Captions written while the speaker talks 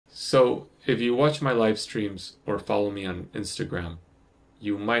So, if you watch my live streams or follow me on Instagram,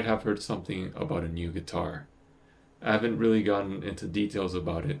 you might have heard something about a new guitar. I haven't really gotten into details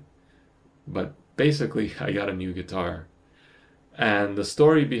about it, but basically, I got a new guitar. And the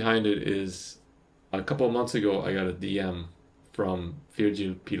story behind it is a couple of months ago, I got a DM from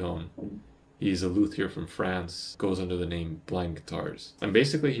Virgile. He's a luthier from France, goes under the name Blind Guitars. And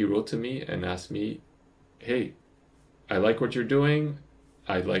basically, he wrote to me and asked me, hey, I like what you're doing.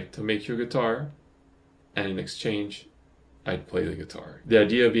 I'd like to make you a guitar. And in exchange, I'd play the guitar. The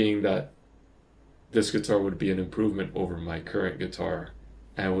idea being that this guitar would be an improvement over my current guitar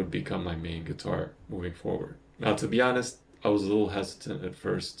and would become my main guitar moving forward. Now, to be honest, I was a little hesitant at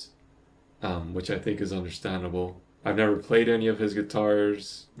first, which I think is understandable. I've never played any of his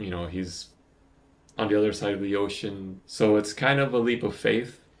guitars. You know, he's on the other side of the ocean, so it's kind of a leap of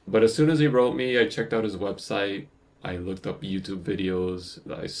faith. But as soon as he wrote me, I checked out his website. I looked up YouTube videos.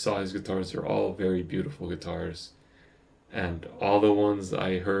 I saw his guitars. They're all very beautiful guitars. And all the ones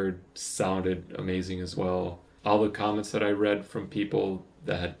I heard sounded amazing as well. All the comments that I read from people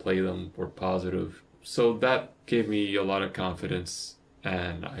that had played them were positive. So that gave me a lot of confidence,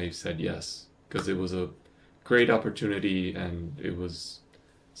 and I said yes, because it was a great opportunity and it was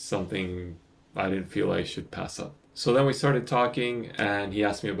something I didn't feel I should pass up. So then we started talking, and he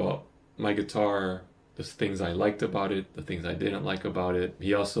asked me about my guitar, the things I liked about it, the things I didn't like about it.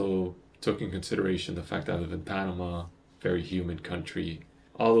 He also took in consideration the fact that I live in Panama, very humid country,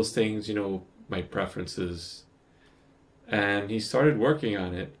 all those things, you know, my preferences. And he started working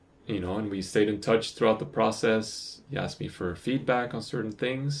on it, you know, and we stayed in touch throughout the process. He asked me for feedback on certain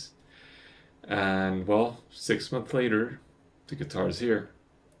things. And well, 6 months later, the guitar is here.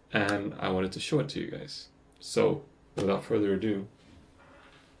 And I wanted to show it to you guys. So, without further ado,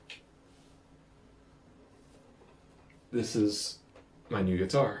 this is my new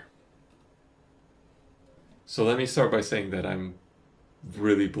guitar. So let me start by saying that I'm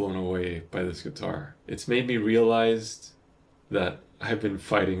really blown away by this guitar. It's made me realize that I've been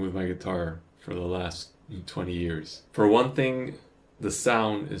fighting with my guitar for the last 20 years. For one thing, the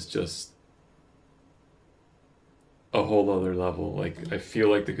sound is just a whole other level. Like, I feel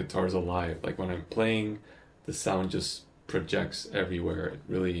like the guitar's alive. Like, when I'm playing, the sound just projects everywhere. It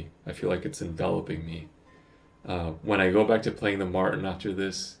really, I feel like it's enveloping me. When I go back to playing the Martin after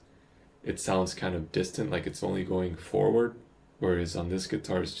this, it sounds kind of distant, like it's only going forward, whereas on this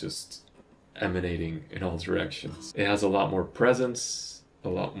guitar it's just emanating in all directions. It has a lot more presence, a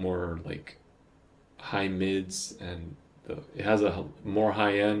lot more like high mids, and it has a more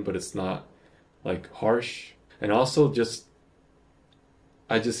high end, but it's not like harsh. And also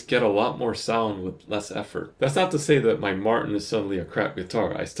I just get a lot more sound with less effort. That's not to say that my Martin is suddenly a crap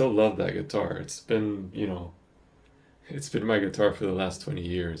guitar. I still love that guitar. It's been, you know, it's been my guitar for the last 20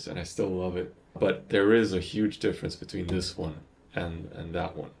 years and I still love it. But there is a huge difference between this one and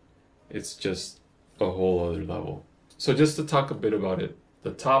that one. It's just a whole other level. So just to talk a bit about it,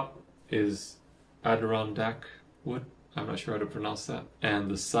 the top is Adirondack wood. I'm not sure how to pronounce that. And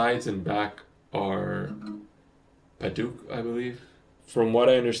the sides and back are Paduk, I believe. From what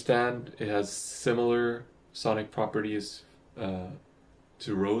I understand, it has similar sonic properties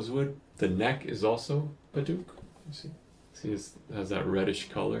to rosewood. The neck is also Paduk. You see, it has that reddish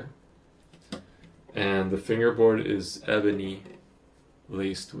color. And the fingerboard is ebony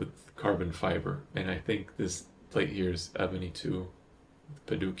laced with carbon fiber. And I think this plate here is ebony too.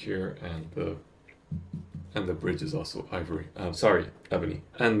 Paduk here, and the bridge is also ivory. Sorry, ebony.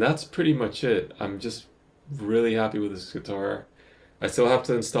 And that's pretty much it. I'm just really happy with this guitar. I still have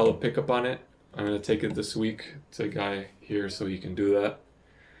to install a pickup on it. I'm going to take it this week to a guy here so he can do that.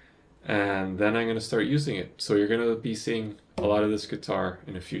 And then I'm going to start using it. So you're going to be seeing a lot of this guitar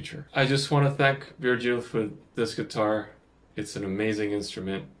in the future. I just want to thank Virgile for this guitar. It's an amazing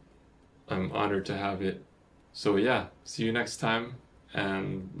instrument. I'm honored to have it. So yeah, see you next time.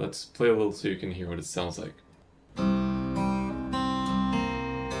 And let's play a little so you can hear what it sounds like.